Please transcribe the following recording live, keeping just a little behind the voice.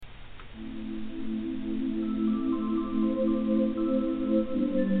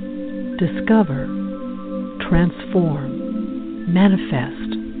discover, transform,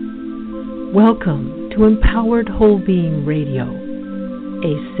 manifest. Welcome to Empowered Whole Being Radio,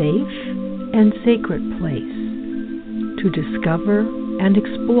 a safe and sacred place to discover and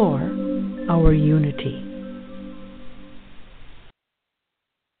explore our unity.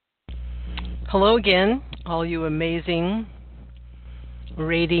 Hello again, all you amazing,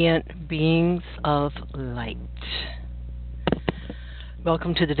 radiant beings of light.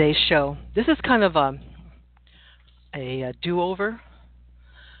 Welcome to today's show. This is kind of a do-over.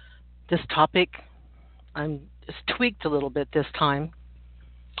 This topic, I'm just tweaked a little bit this time.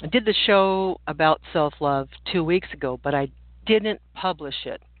 I did the show about self-love 2 weeks ago, but I didn't publish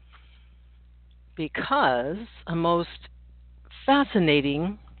it because a most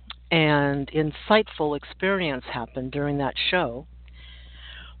fascinating and insightful experience happened during that show.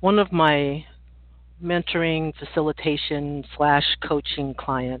 One of my mentoring, facilitation / coaching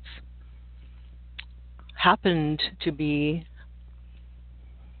clients happened to be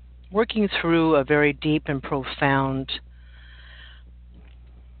working through a very deep and profound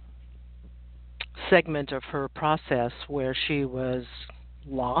segment of her process where she was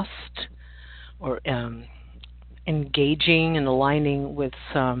lost or engaging and aligning with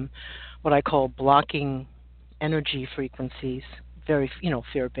some what I call blocking energy frequencies, very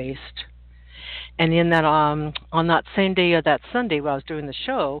fear-based. And in that on that same day of that Sunday while I was doing the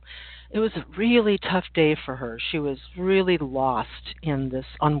show, it was a really tough day for her. She was really lost in this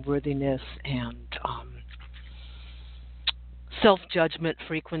unworthiness and self-judgment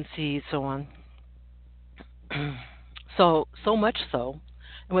frequencies, so on. so much so,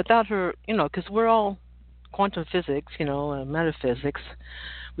 and without her, because we're all quantum physics, metaphysics.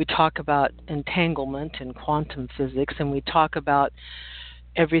 We talk about entanglement in quantum physics, and we talk about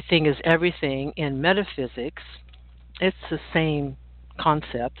everything is everything in metaphysics. It's the same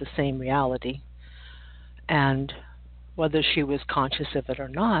concept, the same reality. And whether she was conscious of it or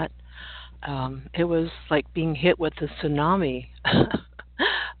not, it was like being hit with a tsunami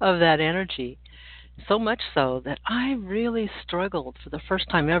of that energy. So much so that I really struggled for the first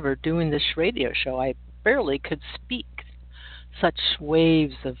time ever doing this radio show. I barely could speak. Such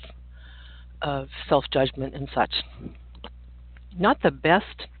waves of self-judgment and such. Not the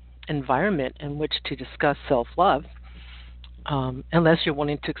best environment in which to discuss self-love, unless you're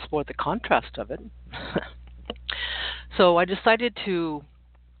wanting to explore the contrast of it. So I decided to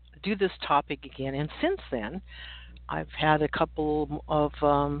do this topic again, and since then, I've had a couple of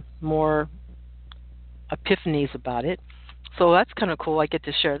more epiphanies about it. So that's kind of cool. I get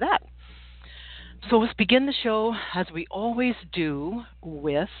to share that. So let's begin the show, as we always do,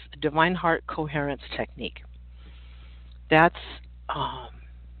 with Divine Heart Coherence Technique. That's, I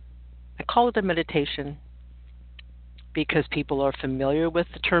call it a meditation because people are familiar with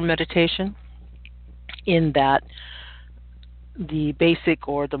the term meditation, in that the basic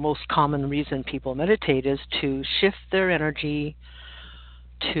or the most common reason people meditate is to shift their energy,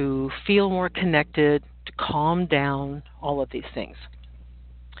 to feel more connected, to calm down, all of these things.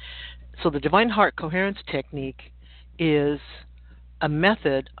 So the Divine Heart Coherence Technique is a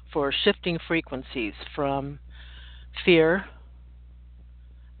method for shifting frequencies from fear,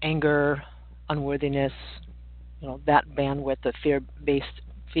 anger, unworthiness, that bandwidth of fear-based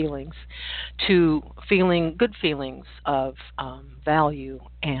feelings, to feeling good feelings of value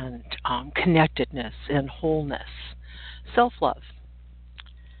and connectedness and wholeness, self-love.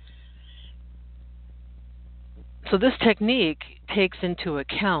 So this technique takes into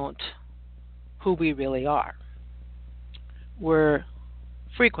account who we really are. We're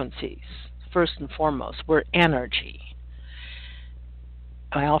frequencies, first and foremost. We're energy.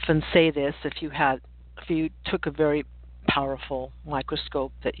 I often say this, if you took a very powerful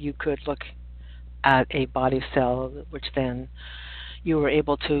microscope that you could look at a body cell, which then you were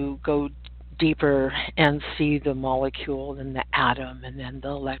able to go deeper and see the molecule and the atom and then the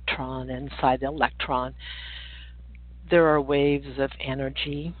electron, and inside the electron there are waves of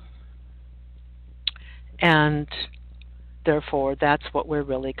energy, and therefore that's what we're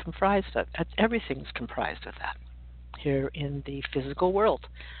really comprised of. Everything's comprised of that here in the physical world,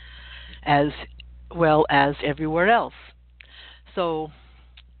 as well as everywhere else. So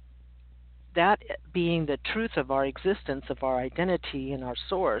that being the truth of our existence, of our identity and our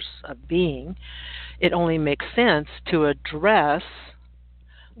source of being, it only makes sense to address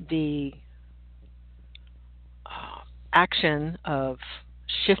the action of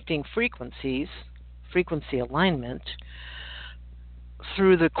shifting frequencies, frequency alignment,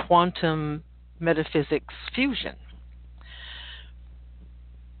 through the quantum metaphysics fusion.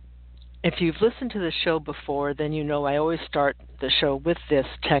 If you've listened to the show before, then you know I always start the show with this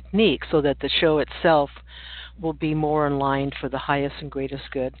technique so that the show itself will be more in line for the highest and greatest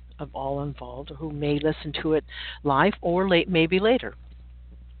good of all involved, who may listen to it live or maybe later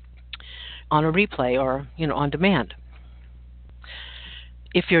on a replay or on demand.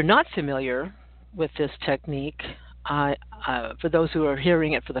 If you're not familiar with this technique, for those who are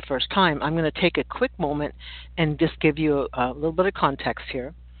hearing it for the first time, I'm going to take a quick moment and just give you a little bit of context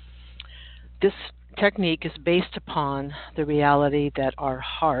here. This technique is based upon the reality that our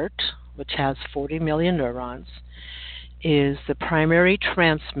heart, which has 40 million neurons, is the primary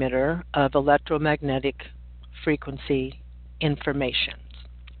transmitter of electromagnetic frequency information.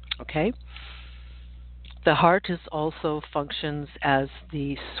 Okay? The heart also functions as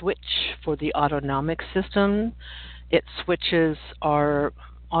the switch for the autonomic system. It switches our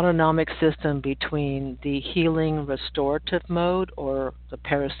autonomic system between the healing restorative mode, or the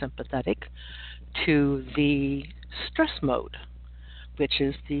parasympathetic, to the stress mode, which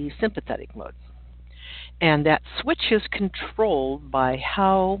is the sympathetic mode. And that switch is controlled by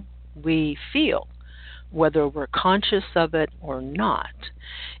how we feel, whether we're conscious of it or not.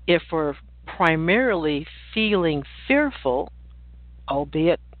 If we're primarily feeling fearful,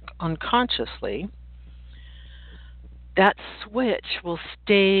 albeit unconsciously, that switch will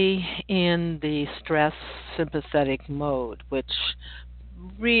stay in the stress sympathetic mode, which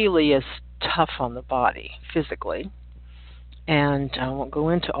really is tough on the body physically. And I won't go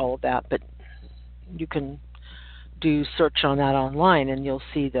into all of that, but you can do search on that online and you'll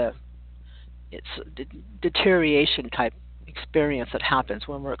see it's a deterioration type experience that happens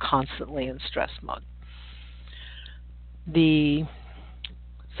when we're constantly in stress mode. The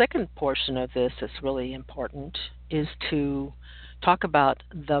second portion of this that's really important is to talk about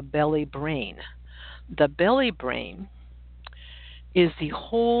the belly brain. The belly brain is the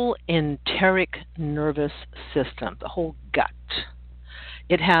whole enteric nervous system, the whole gut.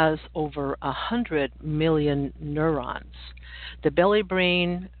 It has over 100 million neurons. The belly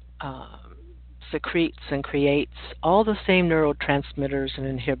brain secretes and creates all the same neurotransmitters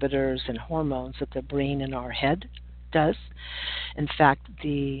and inhibitors and hormones that the brain in our head does. In fact,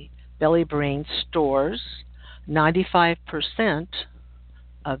 the belly brain stores 95%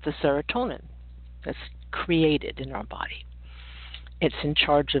 of the serotonin that's created in our body. It's in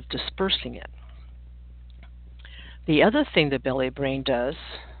charge of dispersing it. The other thing the belly brain does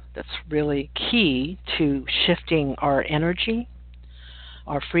that's really key to shifting our energy,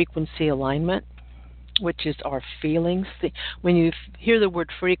 our frequency alignment, which is our feelings. When you hear the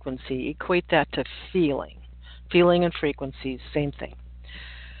word frequency, equate that to feeling. Feeling and frequency, same thing.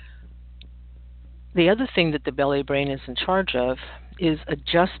 The other thing that the belly brain is in charge of is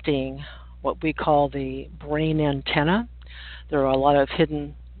adjusting what we call the brain antenna. There are a lot of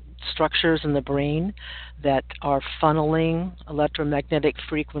hidden structures in the brain that are funneling electromagnetic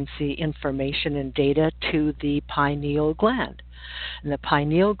frequency information and data to the pineal gland. And the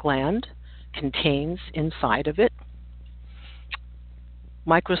pineal gland contains inside of it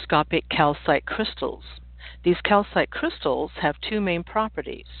microscopic calcite crystals. These calcite crystals have two main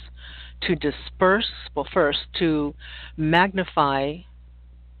properties: to disperse, first, to magnify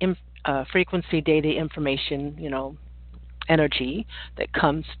frequency data information, energy that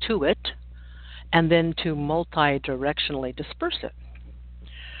comes to it, and then to multi-directionally disperse it.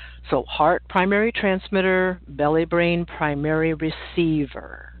 So heart, primary transmitter; belly brain, primary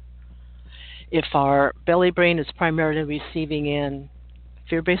receiver. If our belly brain is primarily receiving in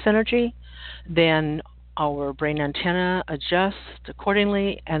fear-based energy, then our brain antenna adjusts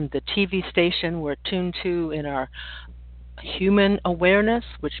accordingly, and the TV station we're tuned to in our human awareness,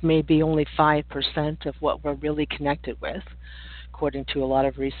 which may be only 5% of what we're really connected with. According to a lot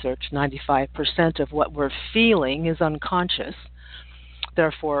of research, 95% of what we're feeling is unconscious.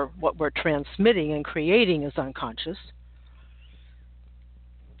 Therefore, what we're transmitting and creating is unconscious.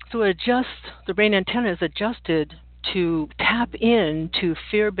 So the brain antenna is adjusted to tap into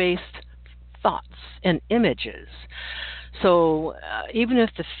fear-based thoughts and images. So even if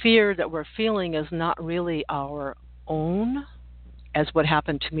the fear that we're feeling is not really our own, as what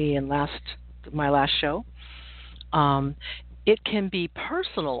happened to me in my last show, it can be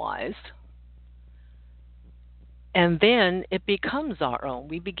personalized, and then it becomes our own.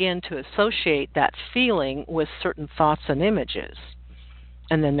 We begin to associate that feeling with certain thoughts and images,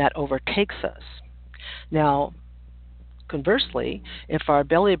 and then that overtakes us. Now, conversely, if our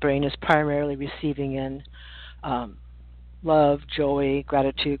belly brain is primarily receiving in love, joy,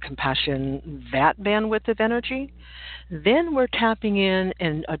 gratitude, compassion, that bandwidth of energy, then we're tapping in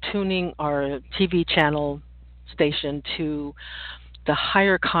and attuning our TV channel station to the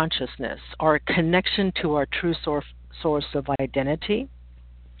higher consciousness, our connection to our true source of identity.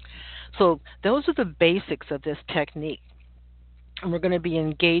 So those are the basics of this technique. And we're going to be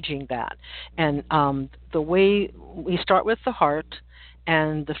engaging that. And the way we start with the heart,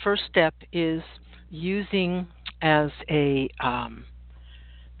 and the first step is using as a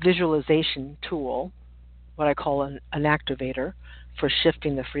visualization tool, what I call an activator for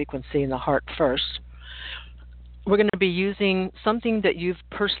shifting the frequency in the heart first. We're going to be using something that you've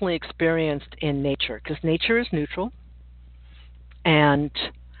personally experienced in nature, because nature is neutral, and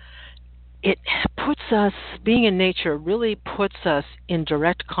it puts us, being in nature really puts us in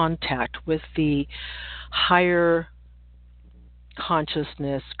direct contact with the higher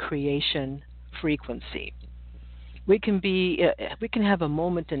consciousness creation frequency. We can have a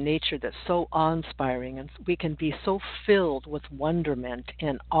moment in nature that's so awe-inspiring, and we can be so filled with wonderment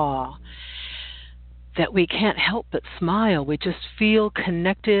and awe that we can't help but smile. We just feel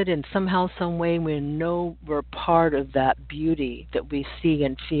connected, and somehow, some way, we know we're part of that beauty that we see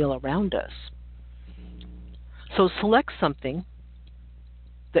and feel around us. So select something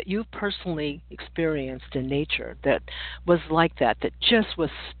that you've personally experienced in nature that was like that just was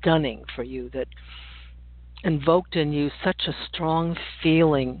stunning for you, that invoked in you such a strong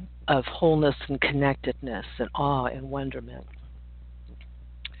feeling of wholeness and connectedness and awe and wonderment.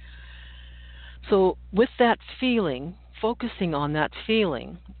 So with that feeling, focusing on that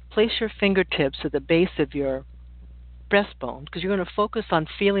feeling, place your fingertips at the base of your breastbone, because you're going to focus on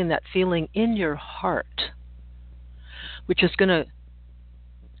feeling that feeling in your heart, which is going to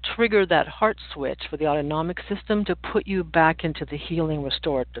trigger that heart switch for the autonomic system to put you back into the healing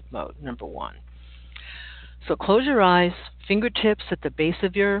restorative mode, number one. So close your eyes, fingertips at the base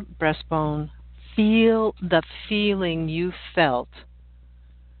of your breastbone. Feel the feeling you felt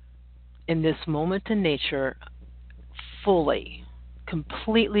in this moment in nature fully.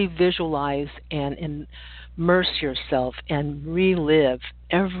 Completely visualize and immerse yourself and relive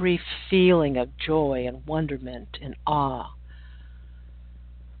every feeling of joy and wonderment and awe.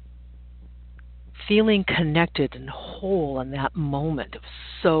 Feeling connected and whole in that moment. It was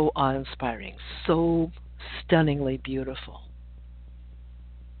so awe-inspiring, so stunningly beautiful.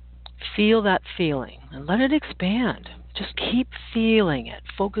 Feel that feeling and let it expand. Just keep feeling it,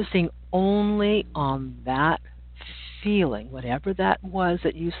 focusing only on that feeling, whatever that was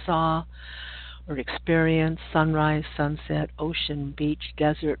that you saw or experienced, sunrise, sunset, ocean, beach,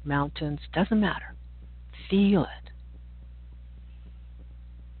 desert, mountains, doesn't matter. Feel it.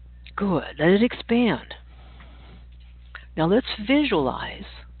 Good. Let it expand. Now let's visualize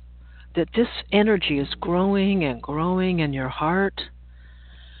that this energy is growing and growing in your heart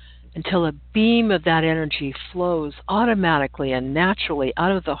until a beam of that energy flows automatically and naturally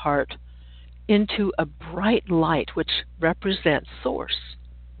out of the heart into a bright light which represents source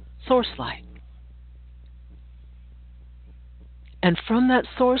light. And from that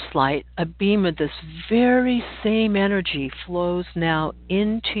source light, a beam of this very same energy flows now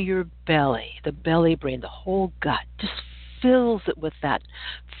into your belly, the belly brain, the whole gut. Just fills it with that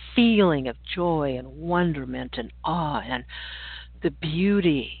feeling of joy and wonderment and awe and the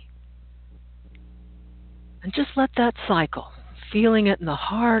beauty. And just let that cycle, feeling it in the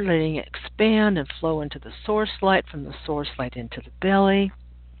heart, letting it expand and flow into the source light, from the source light into the belly.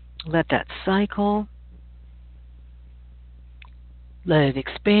 Let that cycle. Let it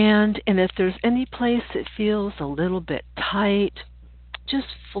expand. And if there's any place that feels a little bit tight, just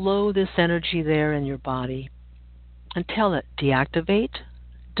flow this energy there in your body and tell it, deactivate,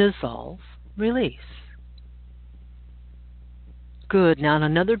 dissolve, release. Good. Now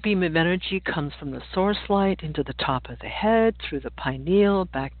another beam of energy comes from the source light into the top of the head, through the pineal,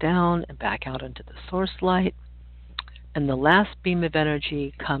 back down, and back out into the source light. And the last beam of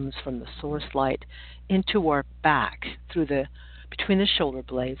energy comes from the source light into our back, between the shoulder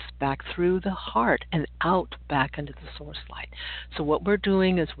blades, back through the heart and out back into the source light. So what we're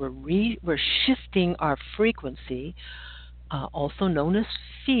doing is we're shifting our frequency, also known as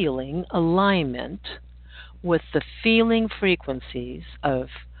feeling alignment, with the feeling frequencies of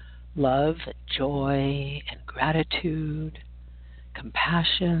love, and joy, and gratitude,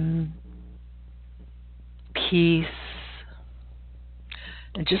 compassion, peace.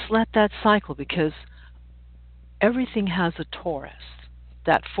 And just let that cycle, because everything has a torus.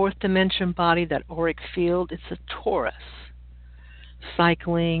 That fourth dimension body, that auric field, it's a torus,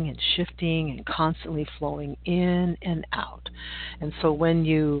 cycling and shifting and constantly flowing in and out. And so when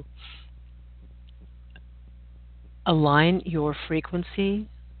you align your frequency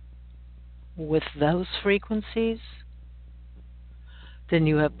with those frequencies, then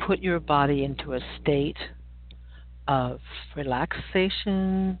you have put your body into a state of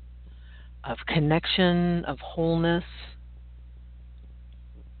relaxation, of connection, of wholeness,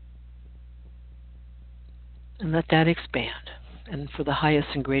 and let that expand. And for the highest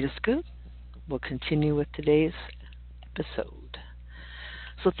and greatest good, we'll continue with today's episode.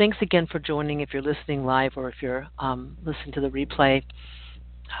 So thanks again for joining if you're listening live or if you're listening to the replay.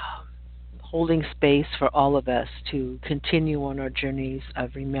 Holding space for all of us to continue on our journeys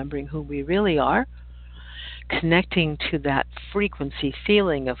of remembering who we really are, connecting to that frequency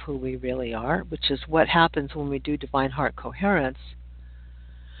feeling of who we really are, which is what happens when we do Divine Heart Coherence.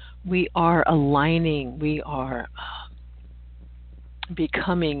 We are aligning, we are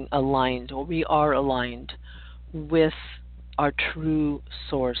becoming aligned, or we are aligned with our true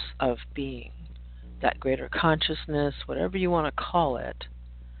source of being, that greater consciousness, whatever you want to call it.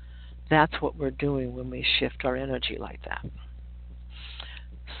 That's what we're doing when we shift our energy like that.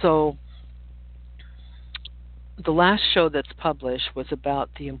 So the last show that's published was about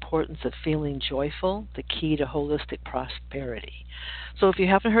the importance of feeling joyful, the key to holistic prosperity. So if you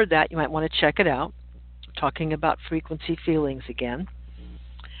haven't heard that, you might want to check it out. Talking about frequency feelings again.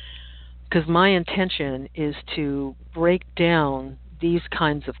 Because my intention is to break down these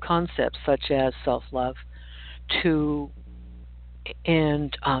kinds of concepts, such as self-love, in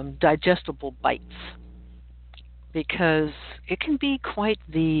digestible bites, because it can be quite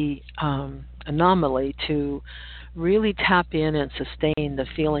the anomaly to really tap in and sustain the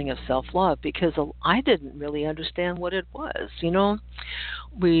feeling of self-love, because I didn't really understand what it was.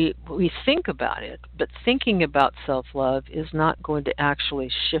 We think about it, but thinking about self-love is not going to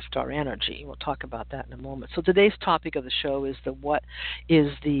actually shift our energy. We'll talk about that in a moment. So today's topic of the show is what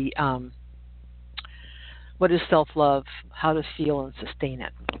is self-love, how to feel and sustain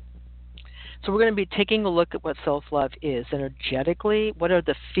it. So we're going to be taking a look at what self-love is energetically. What are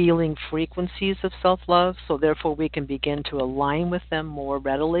the feeling frequencies of self-love? So therefore we can begin to align with them more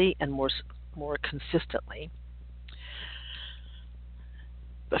readily and more consistently.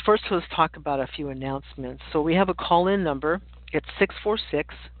 But first let's talk about a few announcements. So we have a call-in number. It's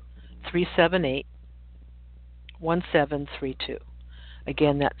 646-378-1732.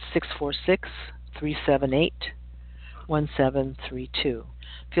 Again, that's 646-378-1732.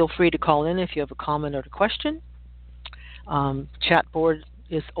 Feel free to call in if you have a comment or a question. Chat board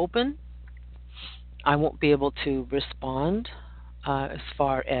is open. I won't be able to respond as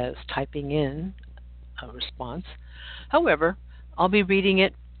far as typing in a response. However, I'll be reading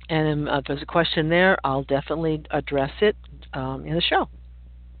it, and if there's a question there, I'll definitely address it in the show.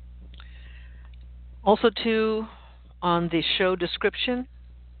 Also, too, on the show description,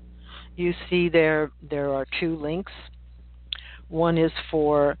 you see there are two links. One is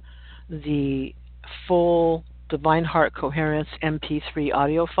for the full Divine Heart Coherence MP3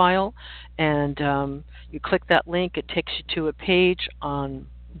 audio file, and you click that link, it takes you to a page on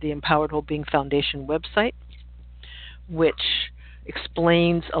the Empowered Whole Being Foundation website, which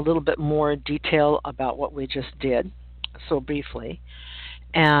explains a little bit more detail about what we just did, so briefly.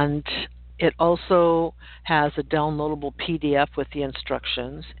 And it also has a downloadable PDF with the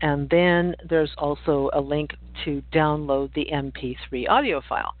instructions, and then there's also a link to download the MP3 audio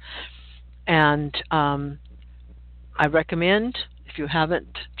file. And I recommend, if you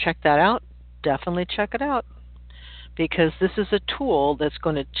haven't checked that out, definitely check it out, because this is a tool that's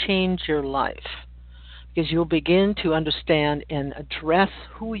going to change your life, because you'll begin to understand and address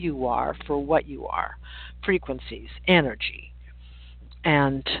who you are for what you are, frequencies, energy.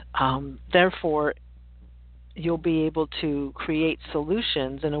 And therefore, you'll be able to create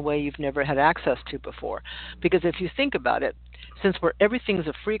solutions in a way you've never had access to before. Because if you think about it, since everything's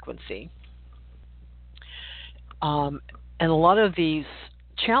a frequency, and a lot of these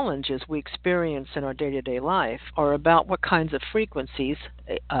challenges we experience in our day-to-day life are about what kinds of frequencies,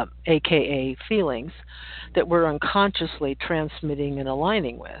 aka feelings, that we're unconsciously transmitting and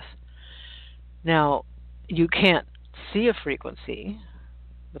aligning with. Now, you can't see a frequency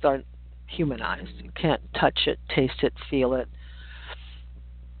with our human eyes. You can't touch it, taste it, feel it,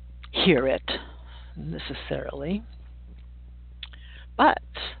 hear it necessarily.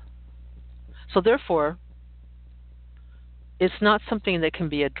 So therefore, it's not something that can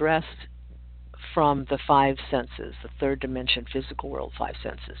be addressed from the five senses, the third dimension, physical world, five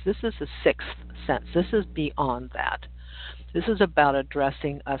senses. This is the sixth sense. This is beyond that. This is about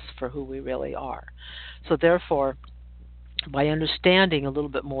addressing us for who we really are. So therefore, by understanding a little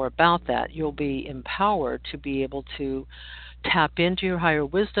bit more about that, you'll be empowered to be able to tap into your higher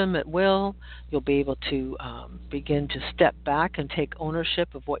wisdom at will. You'll be able to begin to step back and take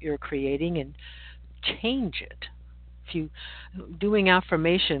ownership of what you're creating and change it. Doing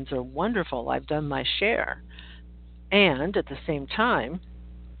affirmations are wonderful. I've done my share. And at the same time,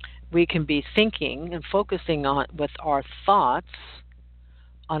 we can be thinking and focusing on with our thoughts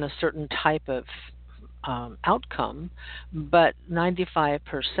on a certain type of outcome, but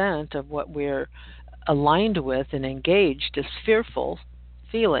 95% of what we're aligned with and engaged is fearful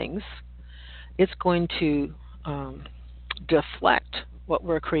feelings. It's going to deflect what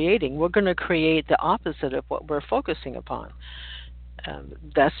we're creating. We're going to create the opposite of what we're focusing upon.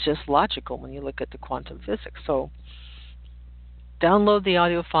 That's just logical when you look at the quantum physics. So download the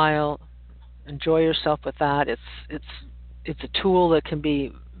audio file, enjoy yourself with that. It's a tool that can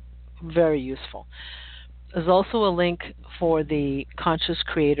be very useful. There's also a link for the Conscious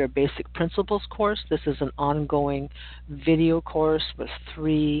Creator Basic Principles course. This is an ongoing video course with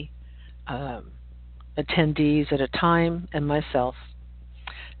 3 attendees at a time and myself.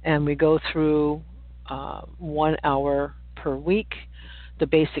 And we go through 1 hour per week, the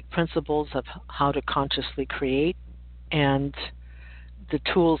basic principles of how to consciously create, and the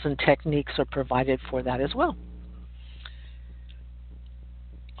tools and techniques are provided for that as well.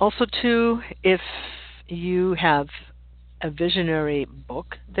 Also, too, if you have a visionary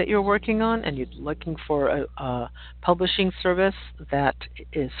book that you're working on and you're looking for a publishing service that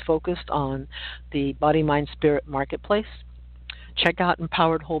is focused on the body, mind, spirit marketplace, check out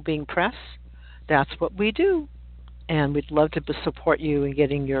Empowered Whole Being Press. That's what we do, and we'd love to support you in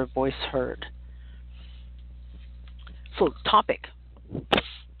getting your voice heard. So, topic.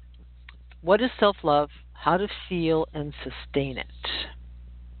 What is self-love? How to feel and sustain it?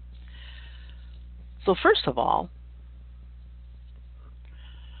 So first of all,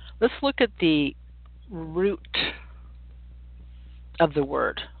 let's look at the root of the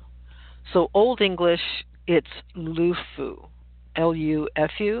word. So Old English, it's lufu,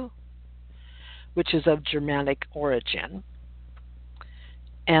 L-U-F-U, which is of Germanic origin.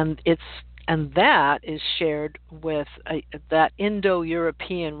 And that is shared with that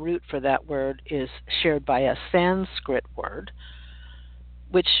Indo-European root for that word is shared by a Sanskrit word,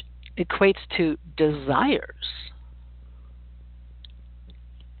 which equates to desires.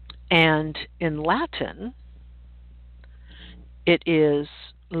 And in Latin, it is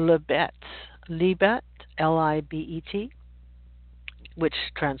libet, L-I-B-E-T, which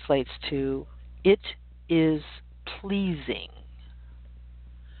translates to it is pleasing.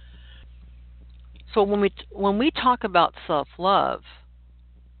 So when we talk about self-love,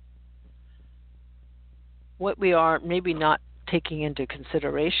 what we are maybe not taking into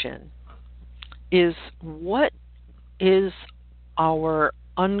consideration is what is our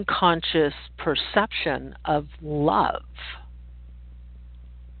unconscious perception of love.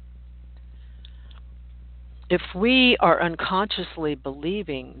 If we are unconsciously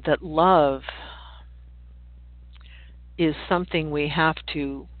believing that love is something we have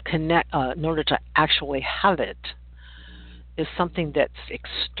to connect in order to actually have it, is something that's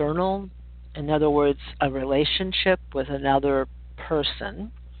external, in other words, a relationship with another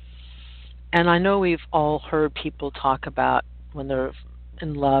person. And I know we've all heard people talk about when they're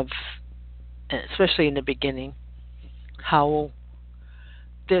in love, especially in the beginning, how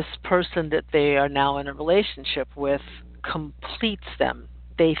this person that they are now in a relationship with completes them.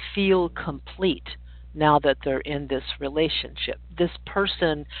 They feel complete now that they're in this relationship. This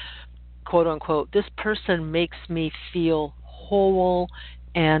person, quote unquote, this person makes me feel whole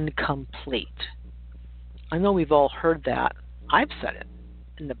and complete. I know we've all heard that. I've said it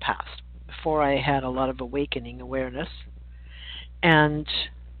in the past before I had a lot of awakening awareness. And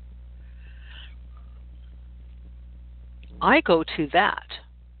I go to that.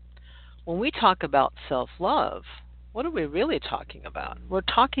 When we talk about self-love, what are we really talking about? We're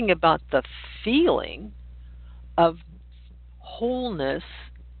talking about the feeling of wholeness,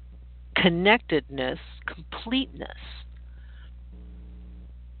 connectedness, completeness.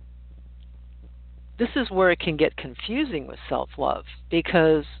 This is where it can get confusing with self-love,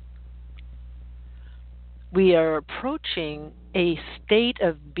 because we are approaching a state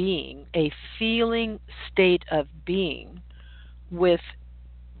of being, a feeling state of being, with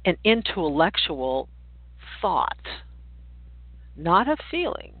an intellectual thought, not a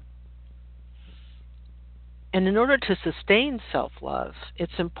feeling. And in order to sustain self-love,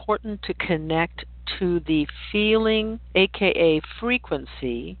 it's important to connect to the feeling, aka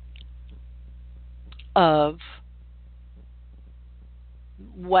frequency, of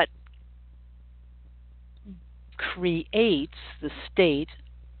what creates the state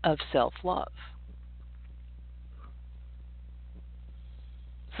of self-love.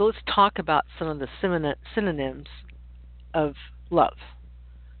 So let's talk about some of the synonyms of love: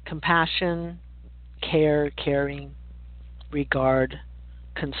 compassion, care, caring, regard,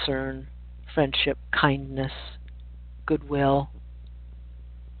 concern, friendship, kindness, goodwill.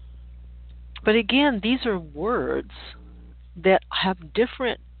 But again, these are words that have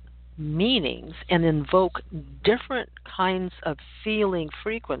different meanings and invoke different kinds of feeling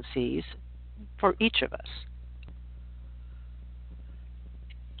frequencies for each of us.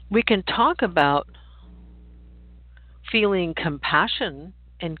 We can talk about feeling compassion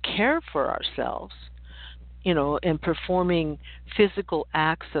and care for ourselves, and performing physical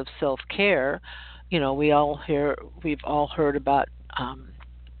acts of self-care. We've all heard about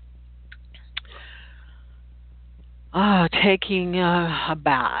taking a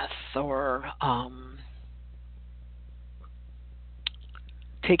bath, or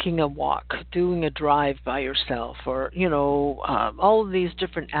taking a walk, doing a drive by yourself, or all of these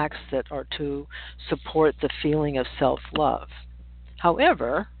different acts that are to support the feeling of self-love.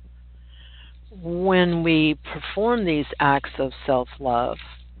 However, when we perform these acts of self-love,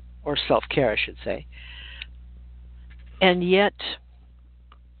 or self-care, I should say, and yet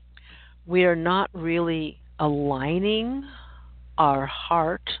we are not really aligning our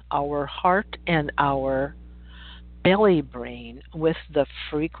heart and our belly brain with the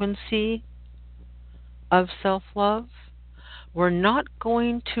frequency of self-love, we're not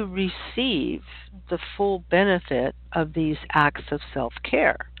going to receive the full benefit of these acts of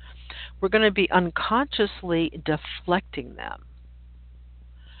self-care. We're going to be unconsciously deflecting them,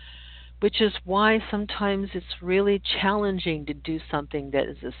 which is why sometimes it's really challenging to do something that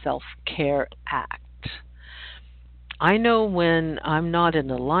is a self-care act. I know when I'm not in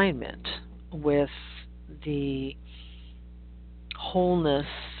alignment with the wholeness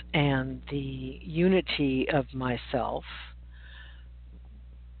and the unity of myself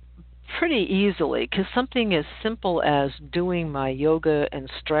pretty easily, because something as simple as doing my yoga and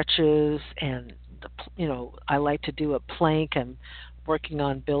stretches, and I like to do a plank. I'm working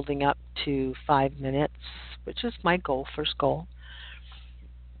on building up to 5 minutes, which is my first goal.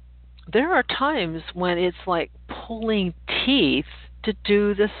 There are times when it's like pulling teeth to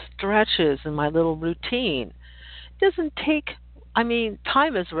do the stretches in my little routine. It doesn't take,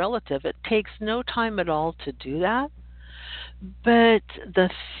 time is relative. It takes no time at all to do that. But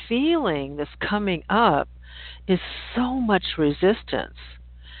the feeling that's coming up is so much resistance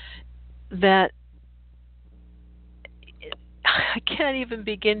that I can't even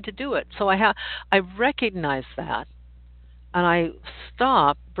begin to do it. So I recognize that, and I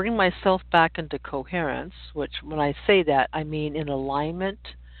stop, bring myself back into coherence, which when I say that, I mean in alignment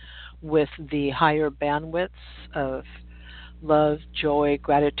with the higher bandwidths of love, joy,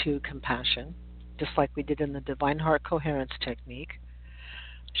 gratitude, compassion, just like we did in the Divine Heart Coherence technique.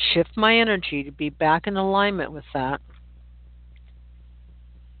 Shift my energy to be back in alignment with that,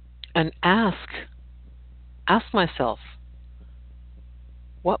 and ask myself,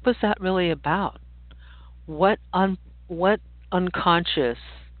 what was that really about? What unconscious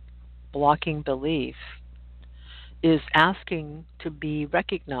blocking belief is asking to be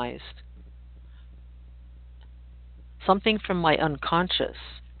recognized? Something from my unconscious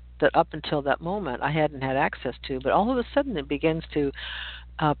that up until that moment I hadn't had access to, but all of a sudden it begins to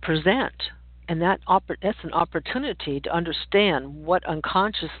present. And that's an opportunity to understand what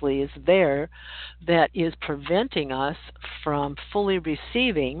unconsciously is there that is preventing us from fully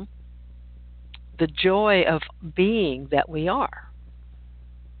receiving the joy of being that we are.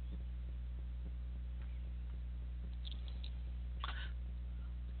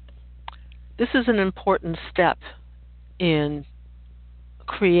 This is an important step in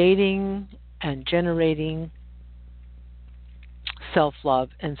creating and generating self-love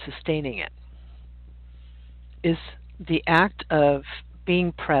and sustaining it, is the act of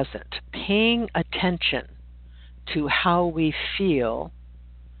being present, paying attention to how we feel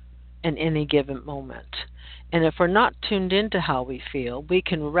in any given moment. And if we're not tuned into how we feel, we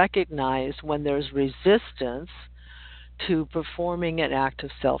can recognize when there's resistance to performing an act of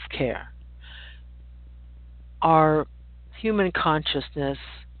self-care. Our human consciousness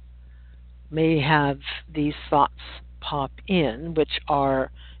may have these thoughts pop in, which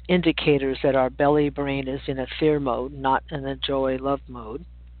are indicators that our belly brain is in a fear mode, not in a joy, love mode,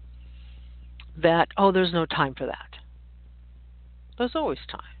 that, there's no time for that. There's always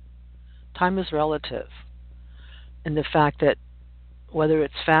time. Time is relative. And the fact that whether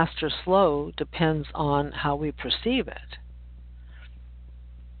it's fast or slow depends on how we perceive it.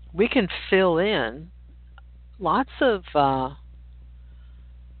 We can fill in lots of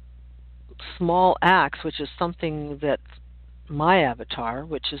small acts, which is something that my avatar,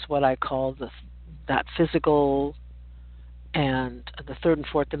 which is what I call that physical and the third and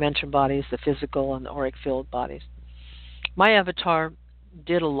fourth dimension bodies, the physical and the auric field bodies. My avatar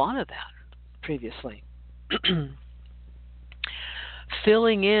did a lot of that previously.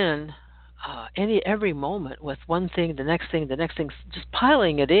 Filling in every moment with one thing, the next thing, just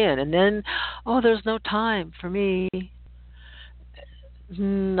piling it in, and then, oh, there's no time for me.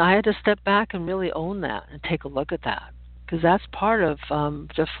 I had to step back and really own that and take a look at that, because that's part of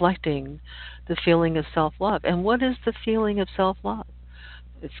deflecting the feeling of self-love. And what is the feeling of self-love?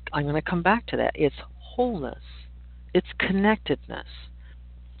 I'm going to come back to that. It's wholeness. It's connectedness.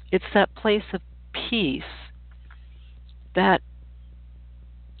 It's that place of peace that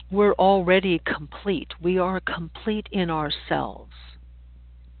we're already complete. We are complete in ourselves.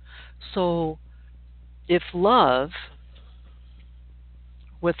 So if love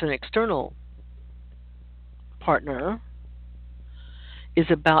with an external partner is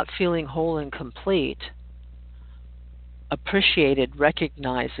about feeling whole and complete, appreciated,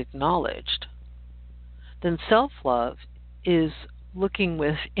 recognized, acknowledged, then self-love is looking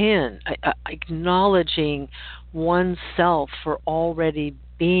within, acknowledging oneself for already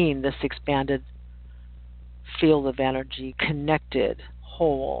being this expanded field of energy, connected,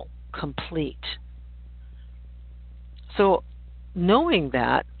 whole, complete. So knowing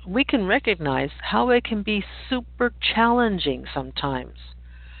that, we can recognize how it can be super challenging sometimes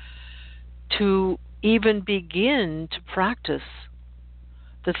to even begin to practice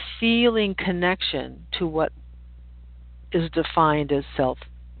the feeling connection to what is defined as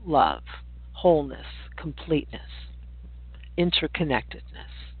self-love, wholeness, completeness,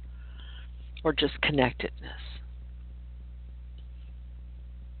 interconnectedness, or just connectedness.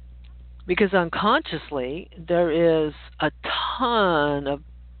 Because unconsciously, there is a ton of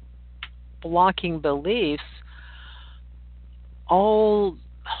blocking beliefs all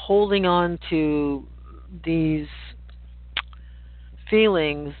holding on to these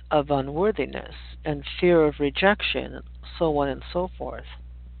feelings of unworthiness and fear of rejection, and so on and so forth.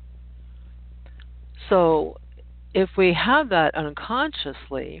 So if we have that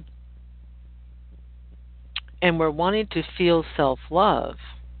unconsciously and we're wanting to feel self-love,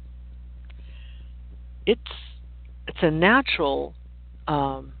 it's a natural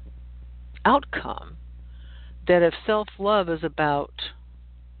outcome that if self-love is about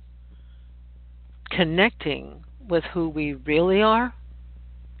connecting with who we really are,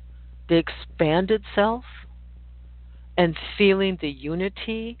 the expanded self, and feeling the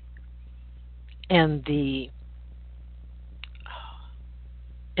unity and the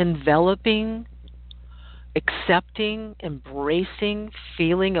enveloping, accepting, embracing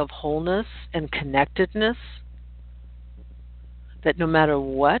feeling of wholeness and connectedness, that no matter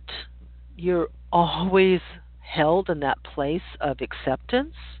what, you're always held in that place of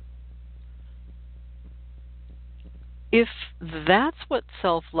acceptance. If that's what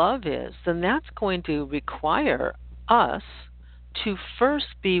self-love is, then that's going to require us to first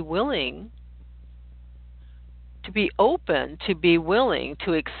be willing, to be open, to be willing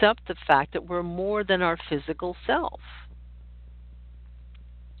to accept the fact that we're more than our physical self.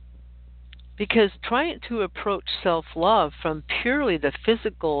 Because trying to approach self-love from purely the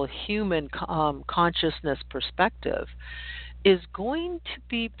physical human consciousness perspective is going to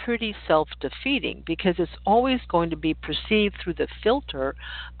be pretty self-defeating, because it's always going to be perceived through the filter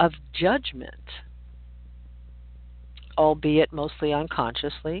of judgment, albeit mostly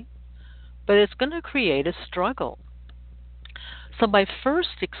unconsciously, but it's going to create a struggle. So by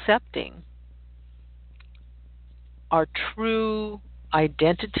first accepting our true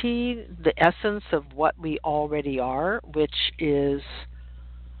identity, the essence of what we already are, which is,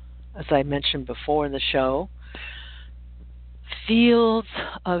 as I mentioned before in the show, fields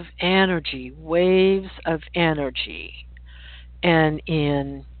of energy, waves of energy. And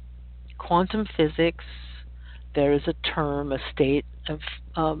in quantum physics, there is a term, a state of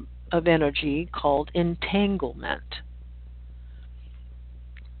energy called entanglement,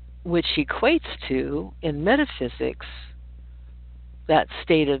 which equates to, in metaphysics, that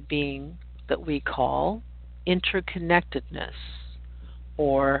state of being that we call interconnectedness,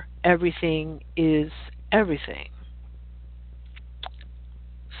 or everything is everything.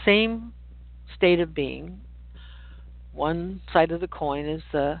 Same state of being. One side of the coin is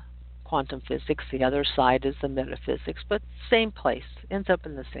the quantum physics, the other side is the metaphysics, but same place, ends up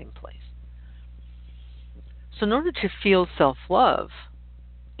in the same place. So in order to feel self-love,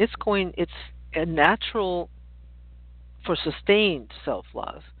 it's a natural, for sustained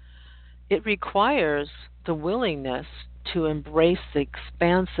self-love, it requires the willingness to embrace the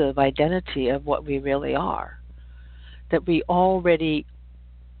expansive identity of what we really are, that we already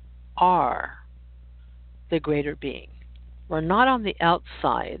are the greater being. We're not on the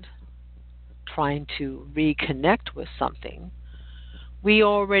outside trying to reconnect with something. We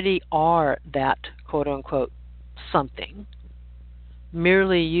already are that quote-unquote something,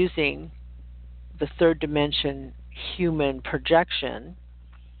 merely using the third dimension human projection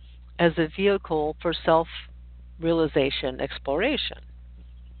as a vehicle for self-realization exploration.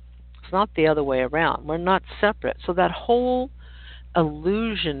 It's not the other way around. We're not separate. So that whole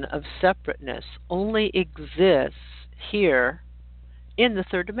illusion of separateness only exists here in the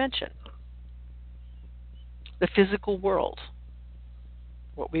third dimension, the physical world,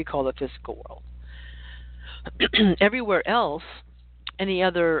 what we call the physical world. Everywhere else, any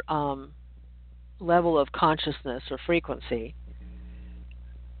other level of consciousness or frequency,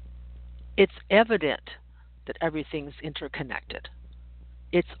 it's evident that everything's interconnected.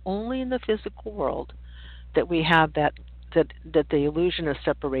 It's only in the physical world that we have that the illusion of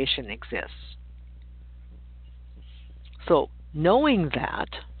separation exists. So knowing that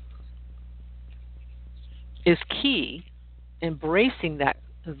is key. Embracing that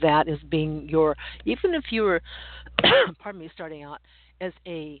as being your, even if you were, pardon me, starting out as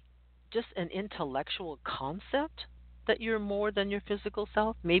just an intellectual concept that you're more than your physical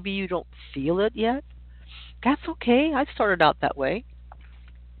self. Maybe you don't feel it yet. That's okay. I started out that way.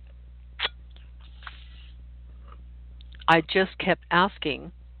 I just kept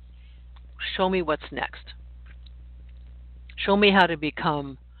asking, show me what's next. Show me how to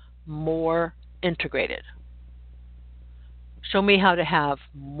become more integrated. Show me how to have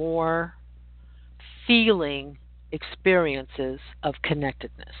more feeling experiences of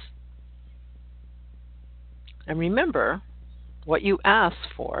connectedness. And remember, what you ask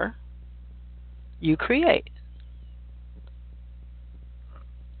for, you create.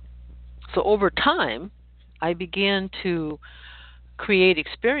 So over time, I began to create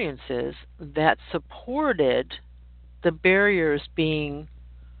experiences that supported the barriers being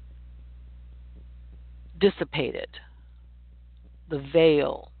dissipated, the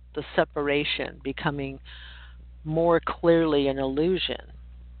veil, the separation becoming more clearly an illusion,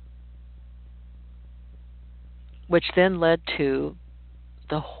 which then led to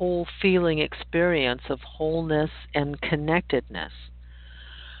the whole feeling experience of wholeness and connectedness.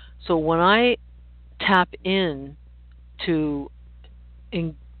 So when I tap in to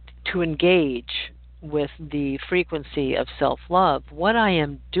engage with the frequency of self-love, what I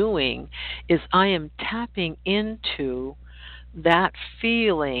am doing is I am tapping into that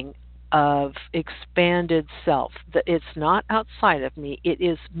feeling of expanded self, that it's not outside of me, it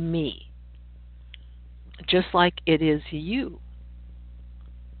is me. Just like it is you.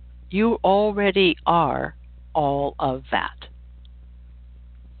 You already are all of that.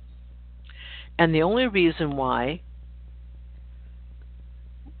 And the only reason why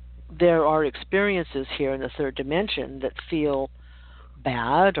there are experiences here in the third dimension that feel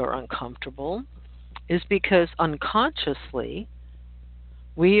bad or uncomfortable is because unconsciously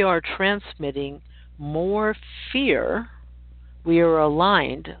we are transmitting more fear. We are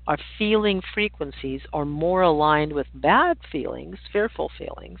aligned, our feeling frequencies are more aligned with bad feelings, fearful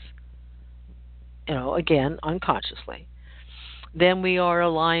feelings, again, unconsciously, than we are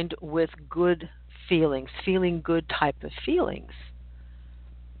aligned with good feelings, feeling good type of feelings,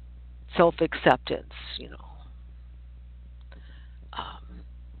 self-acceptance,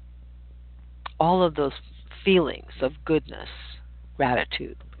 all of those feelings of goodness,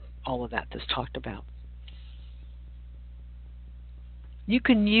 gratitude, all of that that's talked about. You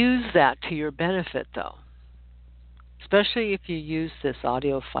can use that to your benefit, though, especially if you use this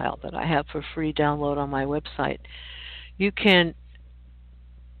audio file that I have for free download on my website. You can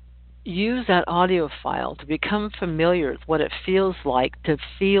use that audio file to become familiar with what it feels like to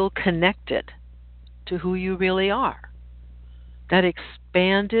feel connected to who you really are, that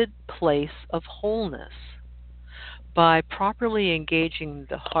expanded place of wholeness, by properly engaging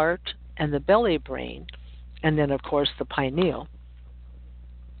the heart and the belly brain, and then, of course, the pineal.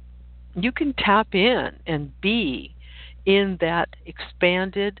 You can tap in and be in that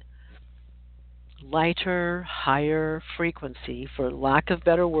expanded, lighter, higher frequency, for lack of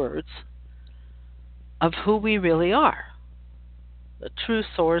better words, of who we really are, the true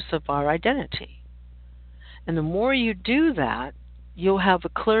source of our identity. And the more you do that, you'll have a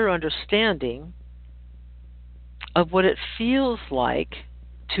clear understanding of what it feels like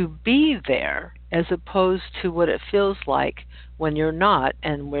to be there, as opposed to what it feels like when you're not,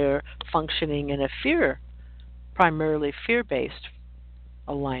 and we're functioning in a primarily fear-based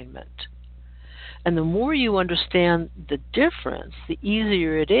alignment. And the more you understand the difference, the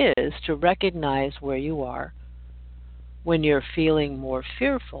easier it is to recognize where you are when you're feeling more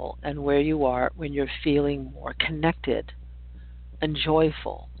fearful, and where you are when you're feeling more connected and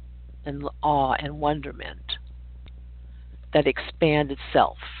joyful and awe and wonderment, that expanded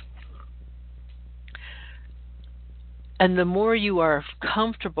self. And the more you are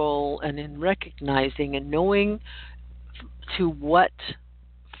comfortable and in recognizing and knowing to what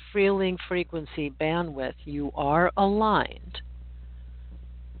feeling frequency bandwidth you are aligned,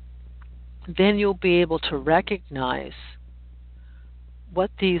 then you'll be able to recognize what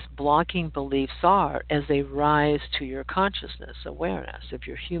these blocking beliefs are as they rise to your consciousness awareness of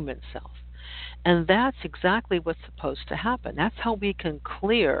your human self. And that's exactly what's supposed to happen. That's how we can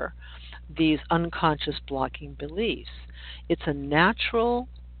clear these unconscious blocking beliefs. It's a natural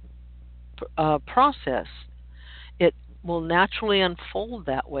process. It will naturally unfold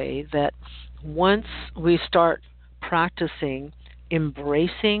that way, that once we start practicing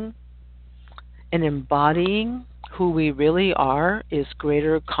embracing and embodying who we really are is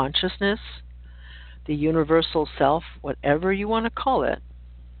greater consciousness, the universal self, whatever you want to call it,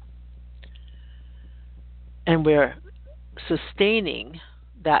 and we're sustaining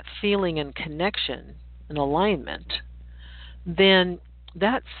that feeling and connection and alignment, then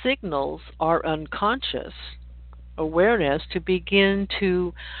that signals our unconscious awareness to begin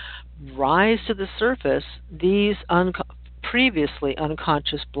to rise to the surface these previously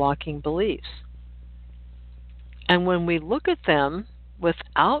unconscious blocking beliefs. And when we look at them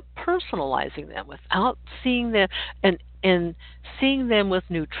without personalizing them, without seeing them and seeing them with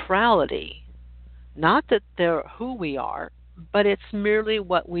neutrality, not that they're who we are, but it's merely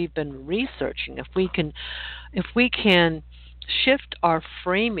what we've been researching. If we can shift our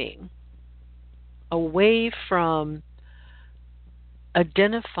framing away from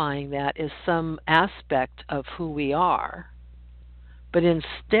identifying that as some aspect of who we are, but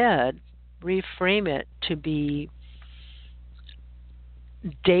instead reframe it to be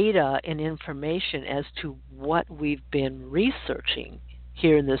data and information as to what we've been researching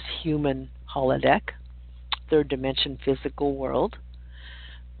here in this human holodeck, third dimension physical world,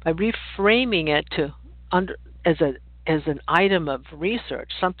 by reframing it to as an item of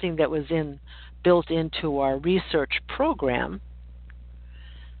research, something that was built into our research program,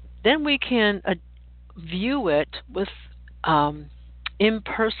 then we can view it with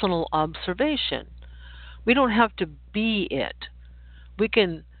impersonal observation. We don't have to be it. We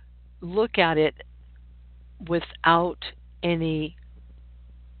can look at it without any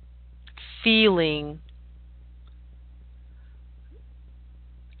feeling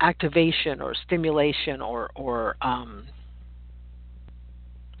activation or stimulation or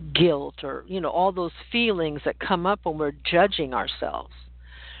guilt or all those feelings that come up when we're judging ourselves.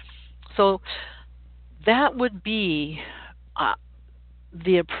 So that would be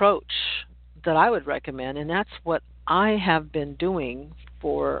the approach that I would recommend, and that's what I have been doing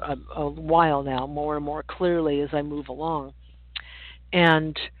for a while now, more and more clearly as I move along.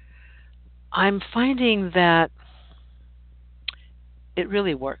 And I'm finding that it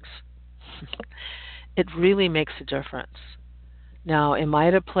really works. It really makes a difference. Now, am I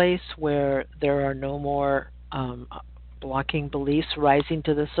at a place where there are no more blocking beliefs rising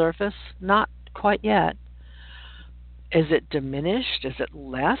to the surface? Not quite yet. Is it diminished? Is it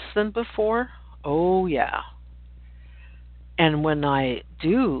less than before? Oh, yeah. And when I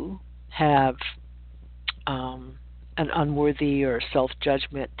do have an unworthy or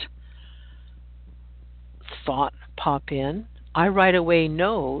self-judgment thought pop in, I right away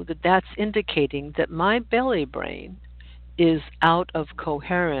know that that's indicating that my belly brain is out of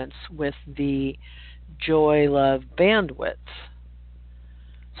coherence with the joy, love bandwidth.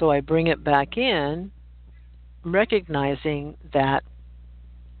 So I bring it back in, recognizing that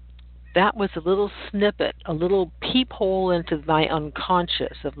that was a little snippet, a little peephole into my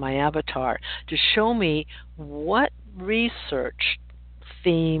unconscious of my avatar to show me what research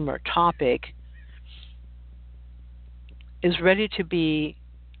theme or topic is ready to be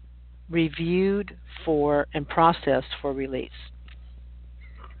reviewed for and processed for release.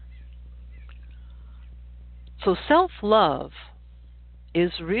 So self-love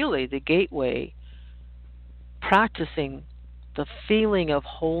is really the gateway, practicing the feeling of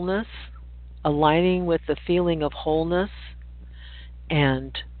wholeness, aligning with the feeling of wholeness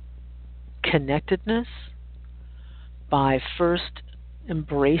and connectedness by first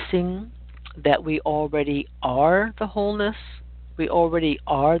embracing that we already are the wholeness, we already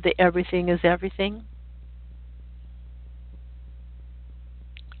are the everything is everything,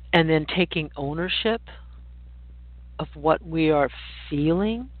 and then taking ownership of what we are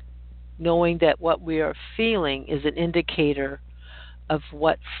feeling, knowing that what we are feeling is an indicator of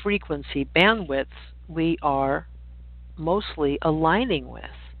what frequency bandwidths we are mostly aligning with.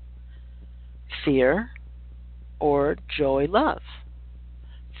 Fear or joy, love.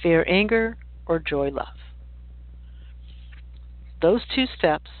 Fear, anger, or joy, love. Those two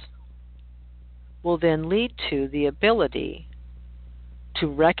steps will then lead to the ability to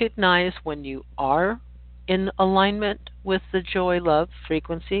recognize when you are in alignment with the joy love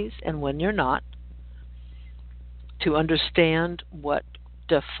frequencies and when you're not, to understand what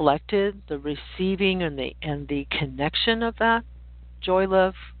deflected the receiving and the connection of that joy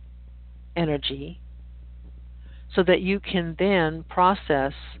love energy, so that you can then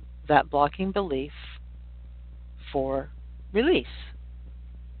process that blocking belief for release.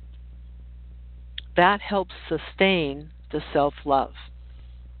 That helps sustain the self-love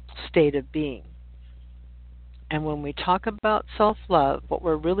state of being. And when we talk about self-love, what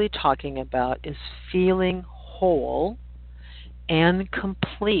we're really talking about is feeling whole and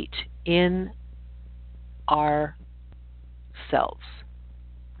complete in ourselves.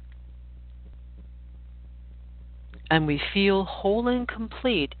 And we feel whole and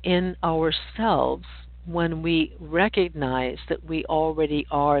complete in ourselves when we recognize that we already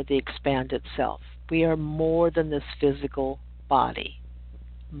are the expanded self. We are more than this physical body.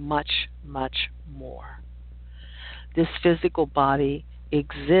 Much, much more. This physical body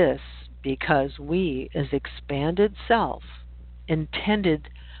exists because we, as expanded self, intended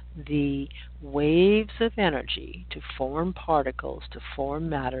the waves of energy to form particles, to form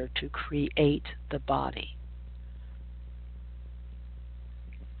matter, to create the body.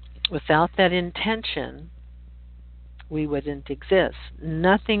 Without that intention, we wouldn't exist.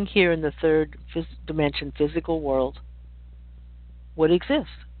 Nothing here in the third dimension physical world would exist.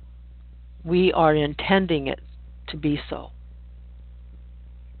 We are intending it to be so.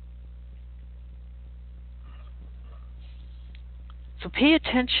 So pay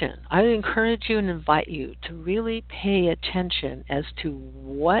attention. I encourage you and invite you to really pay attention as to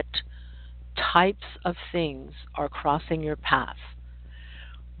what types of things are crossing your path.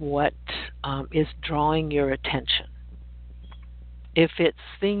 What is drawing your attention. If it's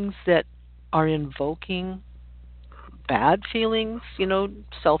things that are invoking bad feelings,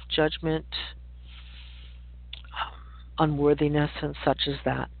 self-judgment, unworthiness, and such as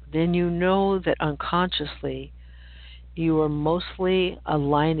that, then you know that unconsciously you are mostly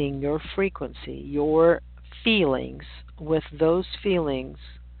aligning your frequency, your feelings, with those feelings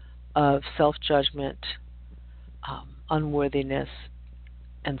of self-judgment, unworthiness,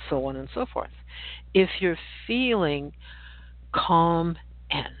 and so on and so forth. If you're feeling calm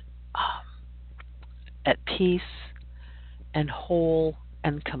and at peace and whole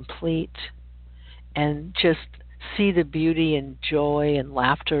and complete, and just see the beauty and joy and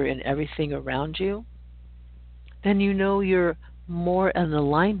laughter in everything around you, then you know you're more in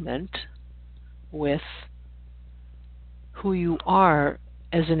alignment with who you are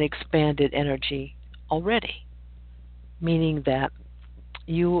as an expanded energy already. Meaning that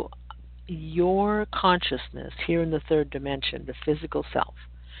your consciousness here in the third dimension, the physical self,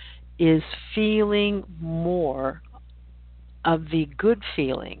 is feeling more of the good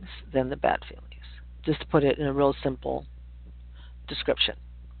feelings than the bad feelings. Just to put it in a real simple description.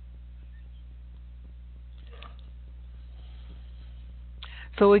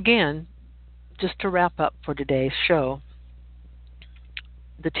 So again, just to wrap up for today's show,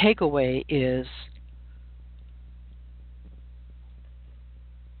 the takeaway is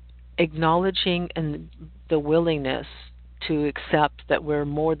acknowledging and the willingness to accept that we're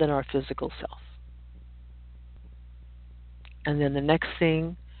more than our physical self. And then the next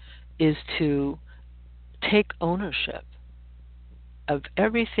thing is to take ownership of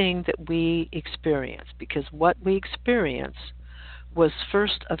everything that we experience, because what we experience was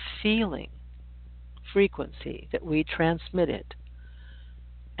first a feeling frequency that we transmitted,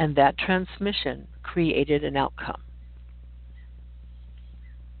 and that transmission created an outcome.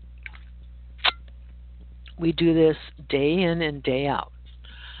 We do this day in and day out,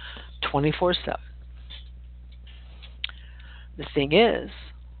 24/7. The thing is,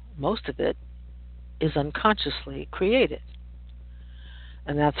 most of it is unconsciously created.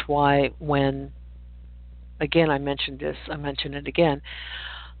 And that's why when, again, I mention it again,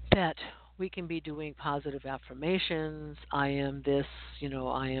 that we can be doing positive affirmations, I am this,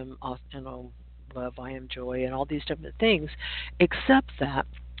 I am, love, I am joy, and all these different things, except that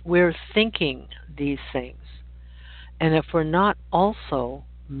we're thinking these things. And if we're not also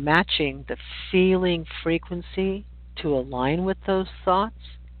matching the feeling frequency to align with those thoughts,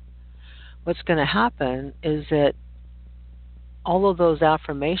 what's going to happen is that all of those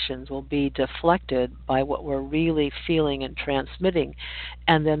affirmations will be deflected by what we're really feeling and transmitting,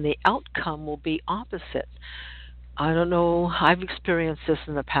 and then the outcome will be opposite. I don't know, I've experienced this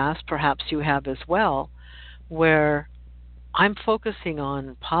in the past, perhaps you have as well, where I'm focusing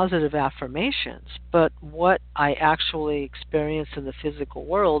on positive affirmations, but what I actually experience in the physical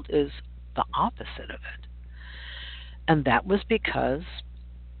world is the opposite of it. And that was because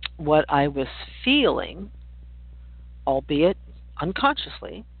what I was feeling, albeit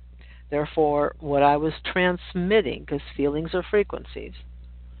unconsciously, therefore what I was transmitting, because feelings are frequencies,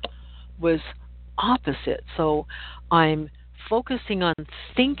 was opposite. So I'm focusing on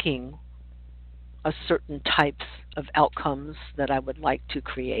thinking a certain types of outcomes that I would like to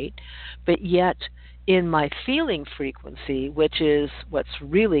create, but yet in my feeling frequency, which is what's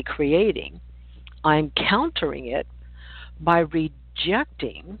really creating, I'm countering it by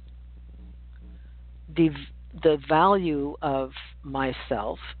rejecting the the value of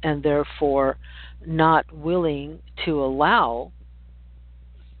myself, and therefore not willing to allow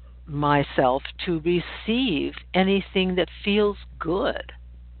myself to receive anything that feels good.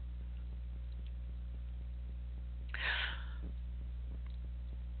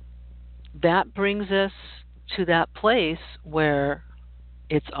 That brings us to that place where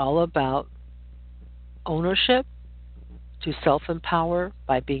it's all about ownership, to self-empower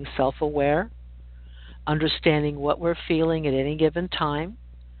by being self-aware, understanding what we're feeling at any given time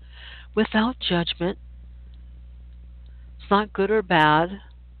without judgment. It's not good or bad.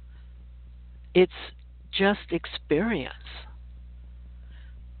 It's just experience.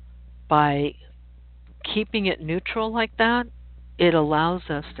 By keeping it neutral like that, it allows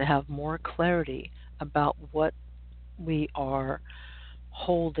us to have more clarity about what we are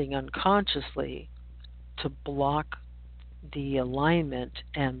holding unconsciously to block the alignment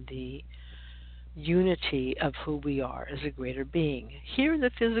and the unity of who we are as a greater being. Here in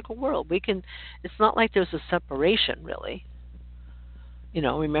the physical world, it's not like there's a separation really.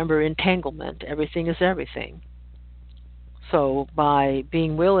 Remember entanglement, everything is everything. So by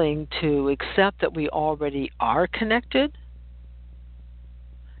being willing to accept that we already are connected,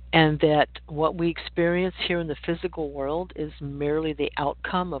 and that what we experience here in the physical world is merely the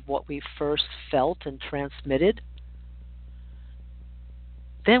outcome of what we first felt and transmitted,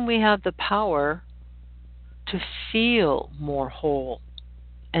 then we have the power to feel more whole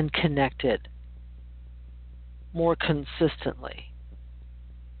and connected more consistently.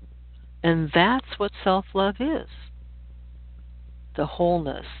 And that's what self-love is. The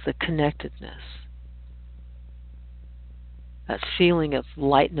wholeness, the connectedness, that feeling of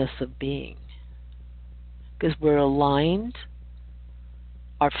lightness of being. Because we're aligned,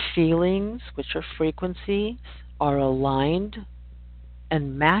 our feelings, which are frequencies, are aligned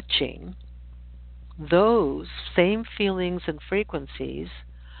and matching those same feelings and frequencies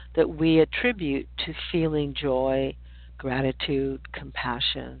that we attribute to feeling joy, gratitude,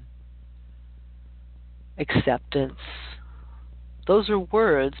 compassion, acceptance. Those are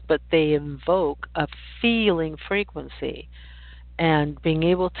words, but they invoke a feeling frequency. And being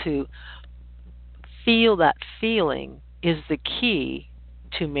able to feel that feeling is the key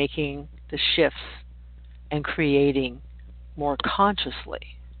to making the shifts and creating more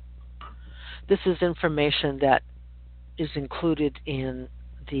consciously. This is information that is included in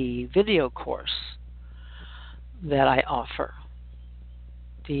the video course that I offer,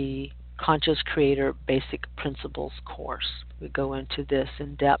 the Conscious Creator Basic Principles course. We go into this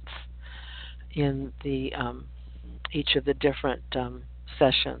in depth in the each of the different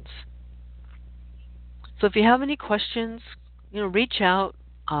sessions. So if you have any questions, reach out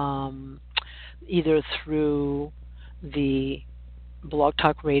either through the Blog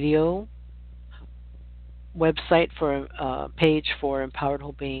Talk Radio website for a page for Empowered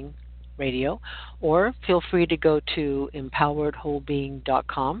Whole Being Radio, or feel free to go to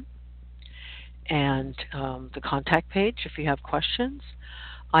empoweredwholebeing.com and the contact page if you have questions.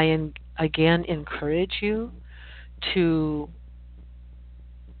 I again encourage you to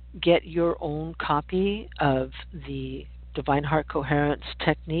get your own copy of the Divine Heart Coherence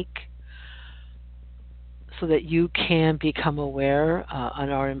technique so that you can become aware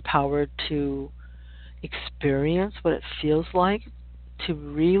and are empowered to experience what it feels like to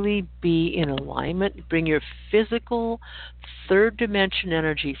really be in alignment. Bring your physical third dimension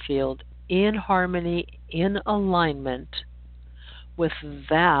energy field in harmony, in alignment with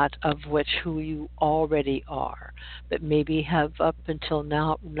that of which who you already are, but maybe have up until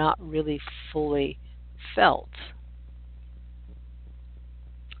now not really fully felt,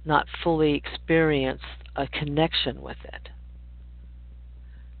 not fully experienced a connection with it.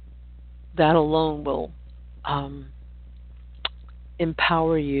 That alone will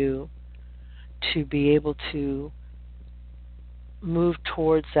empower you to be able to move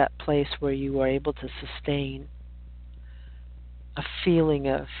towards that place where you are able to sustain a feeling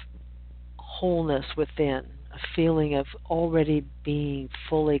of wholeness within, a feeling of already being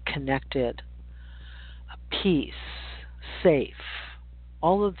fully connected, a peace, safe,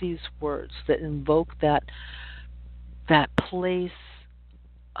 all of these words that invoke that place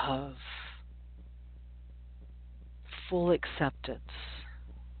of full acceptance.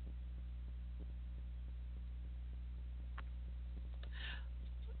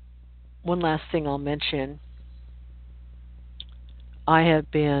 One last thing I'll mention, I have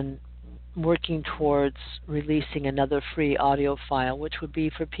been working towards releasing another free audio file, which would be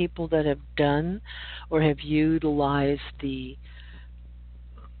for people that have done or have utilized the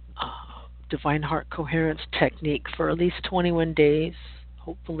Divine Heart Coherence technique for at least 21 days,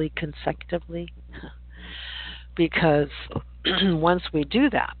 hopefully consecutively. Because once we do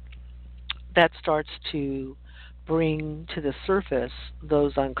that, that starts to bring to the surface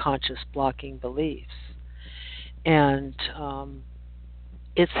those unconscious blocking beliefs. And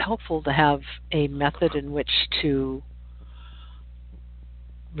it's helpful to have a method in which to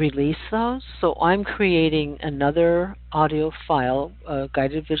release those. So I'm creating another audio file, a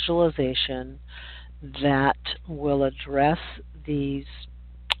guided visualization that will address these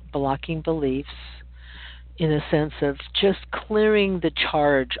blocking beliefs in a sense of just clearing the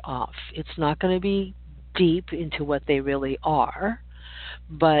charge off. It's not going to be deep into what they really are,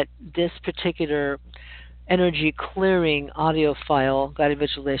 but this particular energy clearing audio file, guided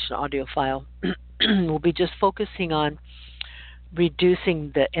visualization audio file, will be just focusing on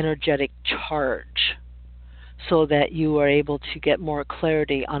reducing the energetic charge so that you are able to get more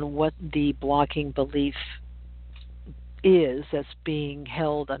clarity on what the blocking belief is that's being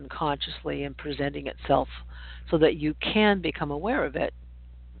held unconsciously and presenting itself so that you can become aware of it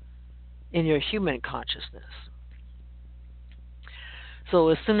in your human consciousness. So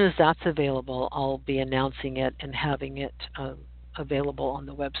as soon as that's available, I'll be announcing it and having it available on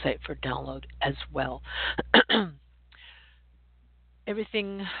the website for download as well.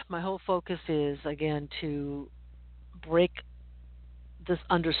 Everything, my whole focus is, again, to break this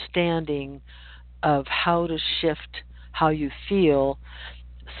understanding of how to shift how you feel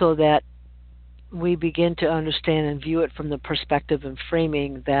so that we begin to understand and view it from the perspective and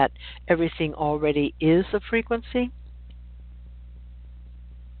framing that everything already is a frequency.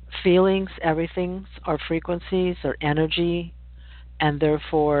 Feelings, everything are frequencies or energy, and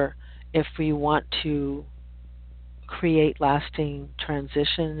therefore if we want to create lasting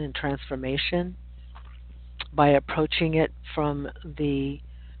transition and transformation by approaching it from the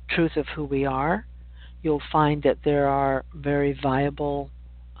truth of who we are, you'll find that there are very viable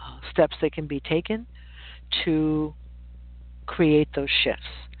steps that can be taken to create those shifts.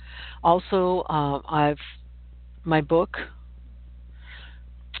 Also, my book,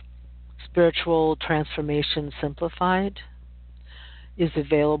 Spiritual Transformation Simplified, is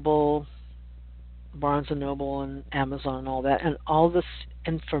available Barnes & Noble and Amazon and all that, and all this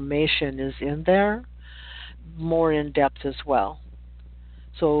information is in there, more in depth as well.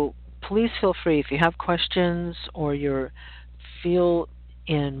 So please feel free, if you have questions or you feel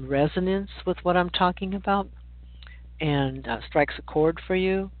in resonance with what I'm talking about and strikes a chord for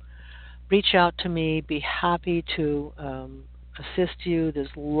you, reach out to me. Be happy to assist you. There's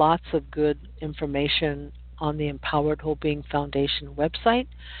lots of good information on the Empowered Whole Being Foundation website.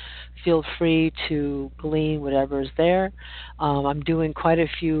 Feel free to glean whatever is there. I'm doing quite a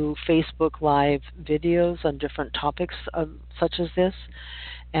few Facebook Live videos on different topics such as this,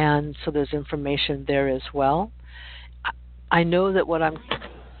 and so there's information there as well. I know that what I'm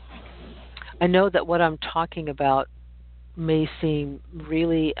talking about may seem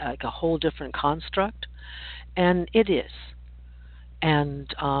really like a whole different construct, and it is.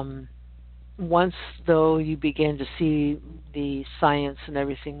 And once, though, you begin to see the science and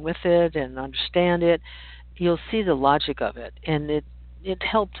everything with it and understand it, you'll see the logic of it. And it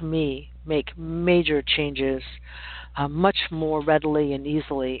helped me make major changes much more readily and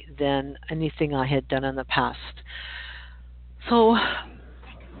easily than anything I had done in the past. So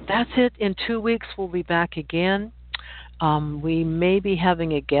that's it. In 2 weeks, we'll be back again. We may be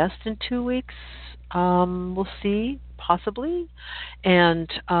having a guest in 2 weeks. We'll see, possibly. And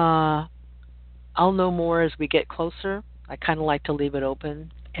I'll know more as we get closer. I kind of like to leave it open.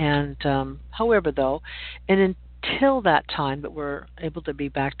 And however, though, and until that time that we're able to be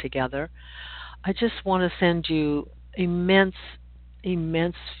back together, I just want to send you immense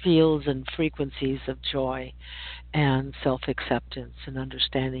fields and frequencies of joy and self-acceptance and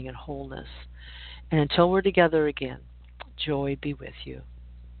understanding and wholeness. And until we're together again, joy be with you.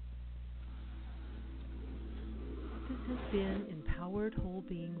 This has been Empowered Whole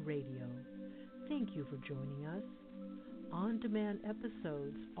Being Radio. Thank you for joining us. On-demand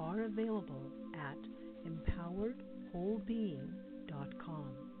episodes are available at empoweredwholebeing.com.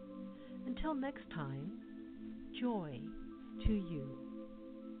 Until next time, joy to you.